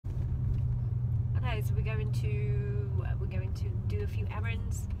Okay, so we're going to do a few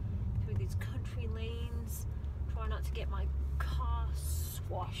errands through these country lanes. Try not to get my car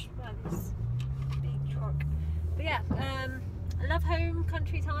squashed by this big truck. But yeah, I love home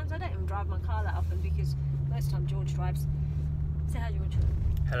country times. I don't even drive my car that often because most of the time George drives. Say hi, George.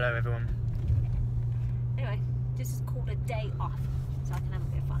 Hello, everyone. Anyway, this is called a day off, so I can have a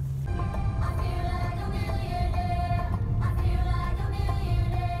bit of fun. I feel like a millionaire. I feel like a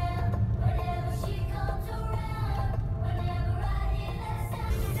millionaire. Whenever she comes around, whenever I hear that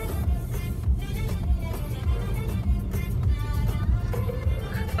sound.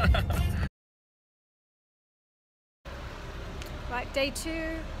 Right, day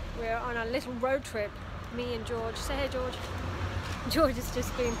 2. We're on a little road trip. Me and George. Say hey, George. George has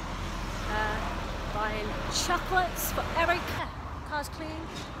just been buying chocolates for Eric. Car's clean.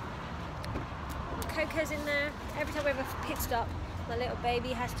 Coco's in there. Every time we have a pit stop, my little baby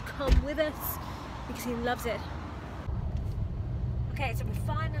has to come with us because he loves it. Okay, so we're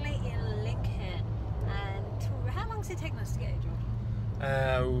finally in Lincoln. And how long does it take us to get here, George?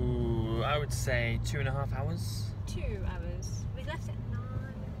 I would say 2.5 hours. 2 hours. We left at 9.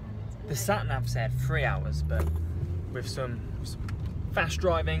 The sat nav said 3 hours, but with some fast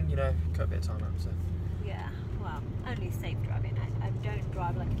driving, you know, cut a bit of time out. So yeah, well, only safe driving. I don't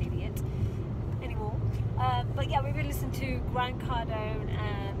drive like an idiot anymore. But yeah, we've been listening to Grant Cardone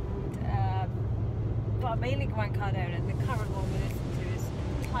and well, mainly Grant Cardone, and the current one we're listening to is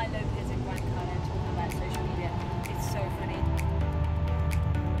Ty Lopez and Grant Cardone talking about social media. It's so funny.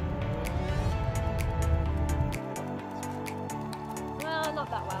 Well, not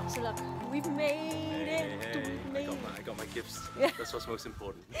that well. So look, we've made it. I got my gifts. Yeah. That's what's most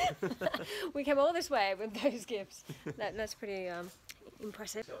important. We came all this way with those gifts. That's pretty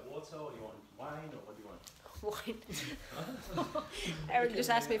impressive. So water, or you want wine, or what do you want? Wine. Eric just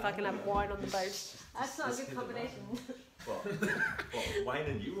asked me if I can have wine on the boat. That's not a good combination. What, wine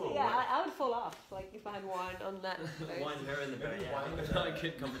and you, or Yeah, what? I would fall off like if I had wine on that boat. wine her in the boat. Maybe wine Not a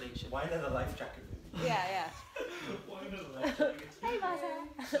good combination. Wine and a life jacket. Maybe. Yeah. Wine and a life jacket. Hey,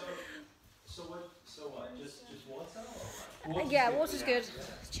 Martha. So what? Just water, or what? Yeah, water's good.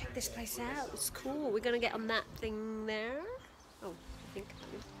 Let's check this place out. It's cool. We're gonna get on that thing there. Oh, I think.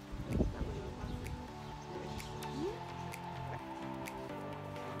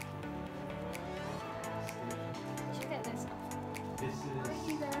 Check out this. This is.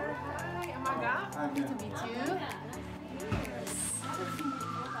 Hi, Amaga. Good to meet you.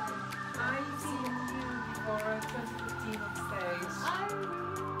 I've seen you before 2015 on stage.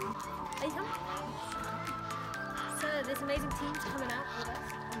 Are you coming? So this amazing team's coming out with us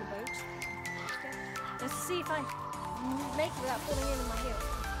on the boat. Let's see if I make it without falling in my heel.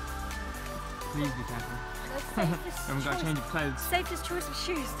 Please be careful. Safest Haven't got to change of clothes. Safest choice of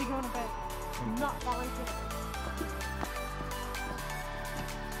shoes to go on a boat. Not volunteer.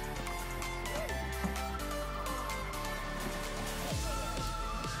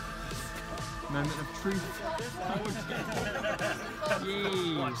 Moment of truth.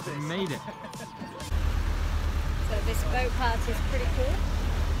 Yes, we made it. So this boat party is pretty cool.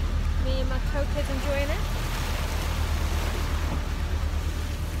 Me and my coco's enjoying it.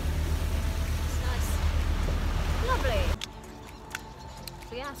 It's nice. Lovely.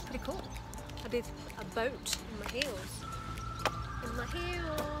 So yeah, it's pretty cool. I did a boat in my heels.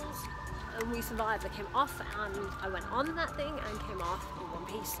 And we survived. I came off and I went on that thing and came off in one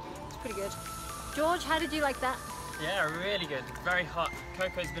piece. It's pretty good. George, how did you like that? Yeah, really good. Very hot.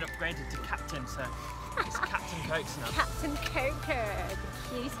 Coco's been upgraded to captain, so it's Captain Cokes now. Captain Coco,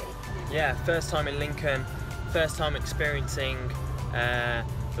 the cutie. Yeah, first time in Lincoln, first time experiencing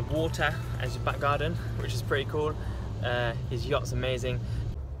the water as your back garden, which is pretty cool. His yacht's amazing.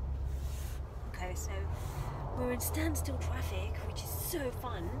 Okay, so we're in standstill traffic, which is so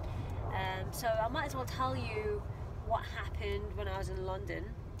fun. So I might as well tell you what happened when I was in London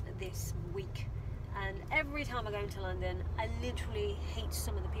this week. And every time I go into London, I literally hate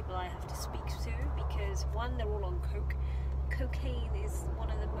some of the people I have to speak to because one, they're all on coke. Cocaine is one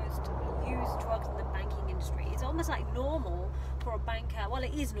of the most used drugs in the banking industry. It's almost like normal for a banker, well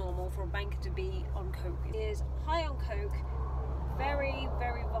it is normal for a banker to be on coke. It is high on coke, very,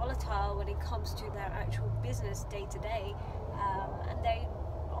 very volatile when it comes to their actual business day to day, and they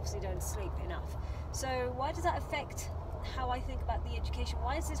obviously don't sleep enough. So why does that affect how I think about the education?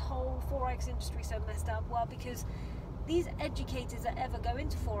 Why is this whole Forex industry so messed up? Well, because these educators that ever go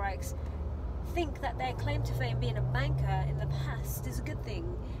into Forex think that their claim to fame being a banker in the past is a good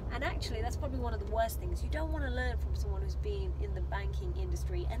thing, and actually that's probably one of the worst things. You don't want to learn from someone who's been in the banking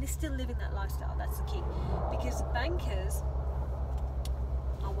industry and is still living that lifestyle. That's the key, because bankers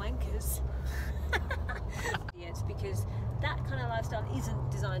are wankers. because that kind of lifestyle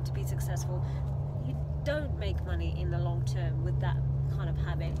isn't designed to be successful. You don't make money in the long term with that kind of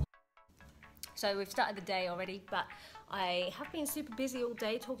habit. So we've started the day already, but I have been super busy all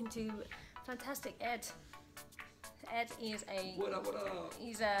day talking to fantastic Ed. Ed is a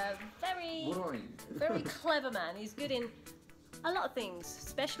he's a very clever man. He's good in a lot of things,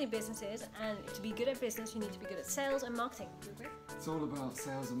 especially businesses, and to be good at business you need to be good at sales and marketing. Do you agree? It's all about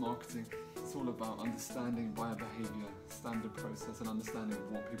sales and marketing. It's all about understanding buyer behaviour, standard process, and understanding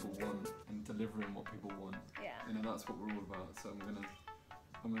what people want and delivering what people want. Yeah. You know, that's what we're all about. So I'm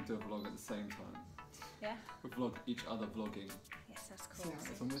gonna do a vlog at the same time. Yeah? We vlog each other vlogging. Yes, that's cool.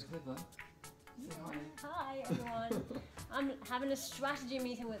 So I'm with Hither. Say hi. Hi everyone. I'm having a strategy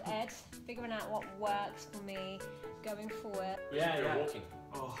meeting with Ed, figuring out what works for me going forward. Yeah. Walking.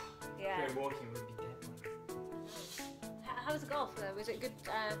 Oh, Yeah. go walking would be dead. How was the golf though? Was it good?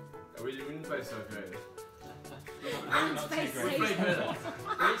 We didn't play so good. Not too Space great. We played better.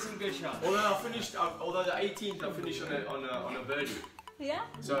 We hit some good shots. Although the 18th, I finished on a birdie. Yeah?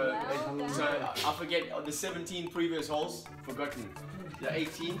 So, Well so done. I forget the 17 previous holes, forgotten. The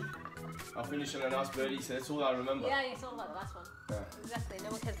 18, I finished on a nice birdie, so that's all I remember. Yeah, it's all about the last one. Yeah. Exactly. No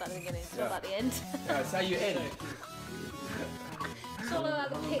one cares about the beginning. It's all Yeah. about the end. Yeah, that's how you end. It's all about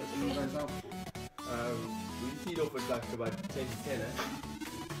the pitch. We teed off at like about 10 to 10, eh?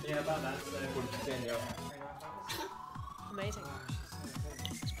 Yeah, about that. So 40 to 10, yeah. Amazing.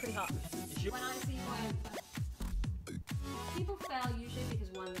 It's pretty hot. When I see people fail usually because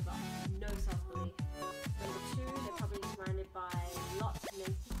one, they've got no self-belief. Number two, they're probably surrounded by lots of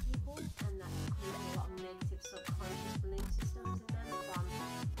negative people, and that's creating a lot of negative subconscious belief systems in them from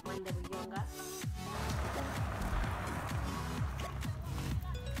when they were younger.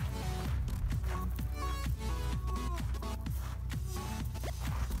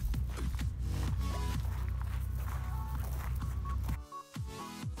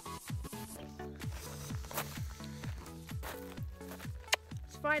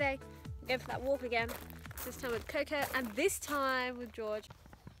 It's Friday. We're going for that walk again. This time with Coco and this time with George.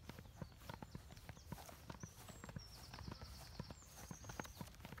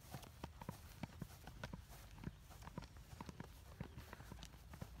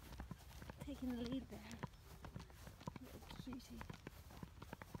 Taking the lead there. Little cutie.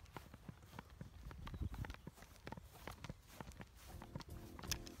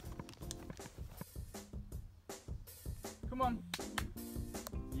 come on.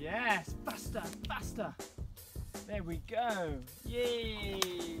 Yes, faster, faster. There we go. Yay.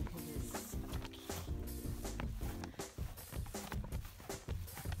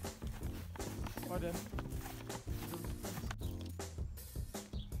 Well done.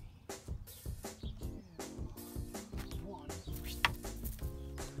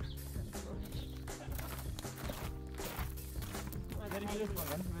 Ready for this one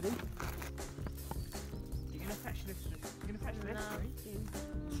then? Ready? You're gonna fetch this. You're gonna fetch this. 3, 2,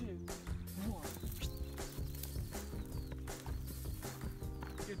 1.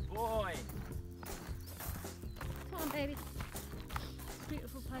 Good boy. Come on, baby.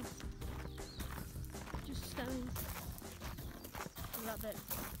 Beautiful place. Just stones. I love it.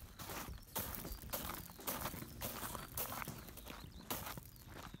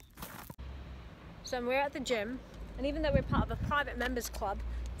 So we're at the gym, and even though we're part of a private members club,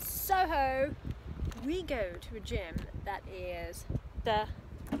 Soho, we go to a gym that is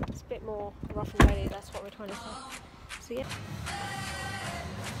it's a bit more rough and ready. That's what we're trying to say. See it?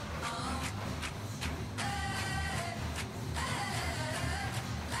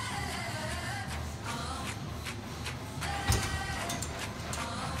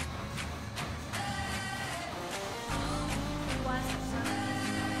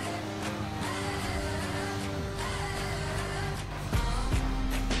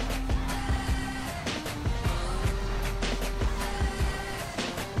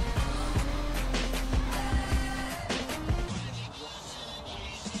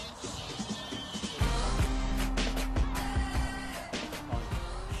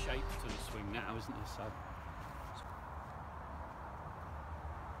 Shape to the swing now, isn't there? So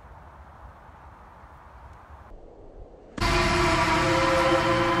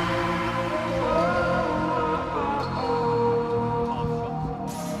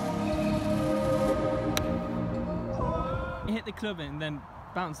He hit the club and then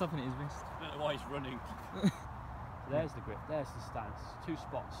bounced off in his wrist. I don't know why he's running. There's the grip, there's the stance, 2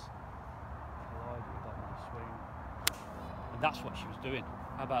 spots. Collide with that nice swing. And that's what she was doing.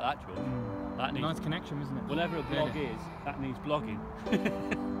 How about that, George? That needs, Nice connection, isn't it? whatever a blog is, that needs blogging.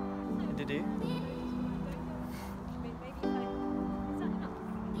 Did he?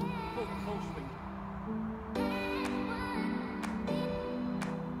 Full swing.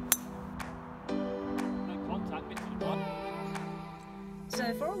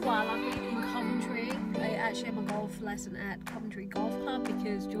 So for a while I've been in Coventry. I actually have a golf lesson at Coventry Golf Club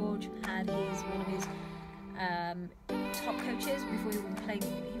because George had one of his top coaches before he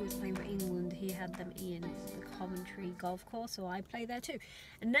was playing for England. He had them in the Coventry golf course, so I play there too.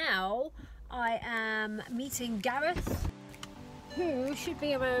 And now I am meeting Gareth, who should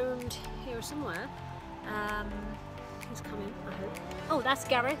be around here somewhere. He's coming, I hope. Oh, that's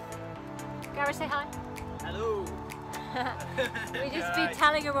Gareth. Gareth, say hi. Hello. We just been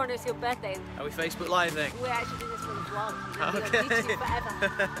telling everyone it's your birthday. Are we Facebook Living? We're actually doing this for the vlog. Okay. YouTube forever.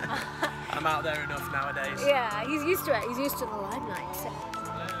 I'm out there enough nowadays. Yeah, he's used to it. He's used to the limelight. So.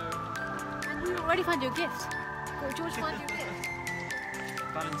 And we already found your gift. Go, George, find your gift.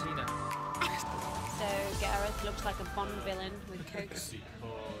 Valentina. So Gareth looks like a Bond villain with coats.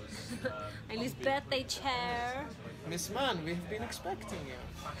 And his birthday chair. Miss Mann, we have been expecting you.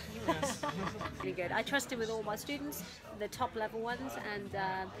 Yes. Really good. I trust him with all my students, the top level ones, and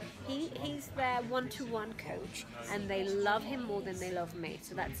he's their one-to-one coach, and they love him more than they love me.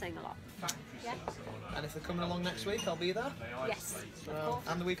 So that's saying a lot. Yeah. And if they're coming along next week, I'll be there. Yes. Of course.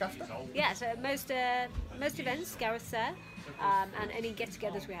 And the week after. Yeah. So most events, Gareth's there, and any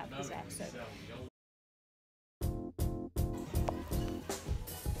get-togethers we have, he's there. So.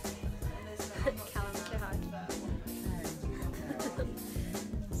 Callum, say hi.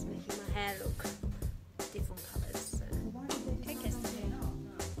 It's making my hair look different colours. So. Take this to me.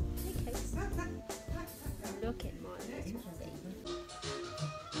 Take this. Look at my little baby.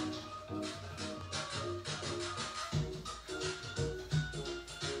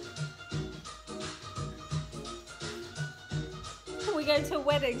 We're going to a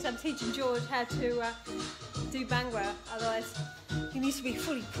wedding, so I'm teaching George how to do Bhangra. Otherwise, he needs to be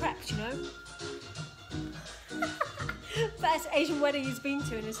fully prepped, you know. Best Asian wedding he's been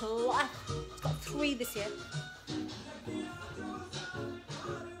to in his life. He's got 3 this year.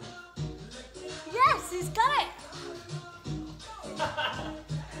 Yes, he's got it!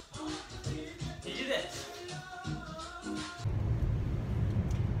 You did it.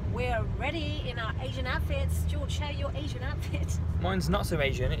 We're ready in our Asian outfits. George, show your Asian outfit. Mine's not so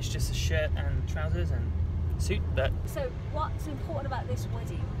Asian, it's just a shirt and trousers and suit, but... So what's important about this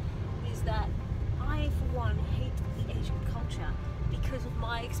wedding is that I, for one, hate the Asian culture because of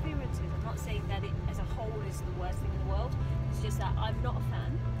my experiences. I'm not saying that it as a whole is the worst thing in the world. It's just that I'm not a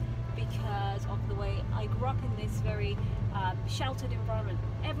fan because of the way I grew up in this very sheltered environment.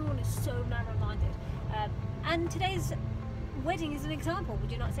 Everyone is so narrow-minded. And today's wedding is an example,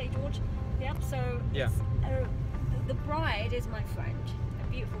 would you not say, George? Yeah, so Yeah. The bride is my friend,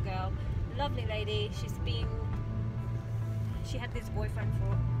 a beautiful girl, lovely lady. She had this boyfriend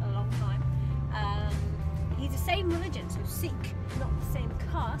for a long time. He's the same religion, so Sikh, not the same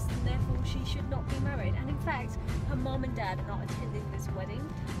caste, and therefore she should not be married. And in fact, her mom and dad are not attending this wedding.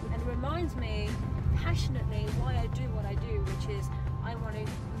 And it reminds me passionately why I do what I do, which is I want to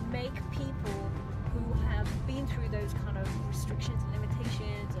make people who have been through those kind of restrictions and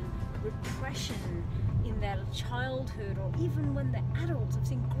limitations and repression in their childhood, or even when they're adults. I've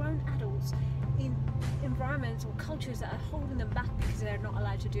seen grown adults in environments or cultures that are holding them back because they're not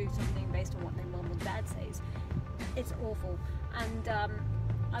allowed to do something based on what their mum or dad says. It's awful, and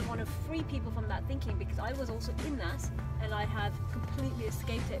I want to free people from that thinking, because I was also in that and I have completely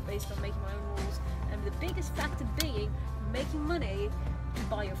escaped it based on making my own rules. And the biggest factor being making money to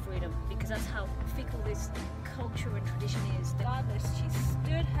buy your freedom, because that's how fickle this culture and tradition is. Regardless, she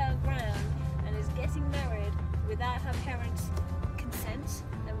stood her ground and is getting married without her parents' consent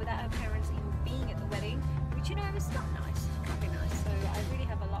and without her parents even being at the wedding, which, you know, is not nice. It can't be nice. So I really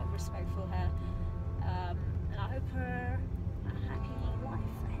have a lot of respect for her, and I hope her a happy life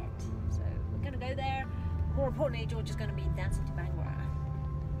ahead. So we're going to go there. More importantly, George is going to be dancing to Bhangra.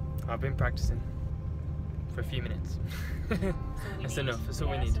 I've been practicing for a few minutes. That's enough, that's all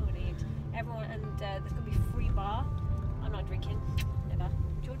we need. That's all we need. Everyone, and there's going to be free bar. I'm not drinking, never.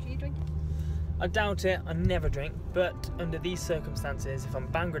 George, are you drinking? I doubt it, I never drink, but under these circumstances, if I'm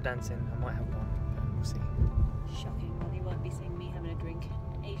Bhangra dancing, I might have one, but we'll see. Shocking. Well, you won't be seeing me having a drink.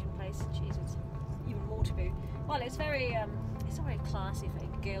 Asian place, Jesus, even more taboo. Well, it's not very classy for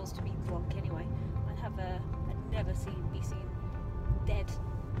girls to be drunk anyway. I'd never be seen dead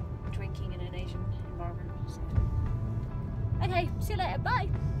drinking in an Asian environment. So. Okay, see you later. Bye.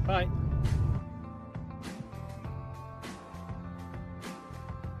 Bye.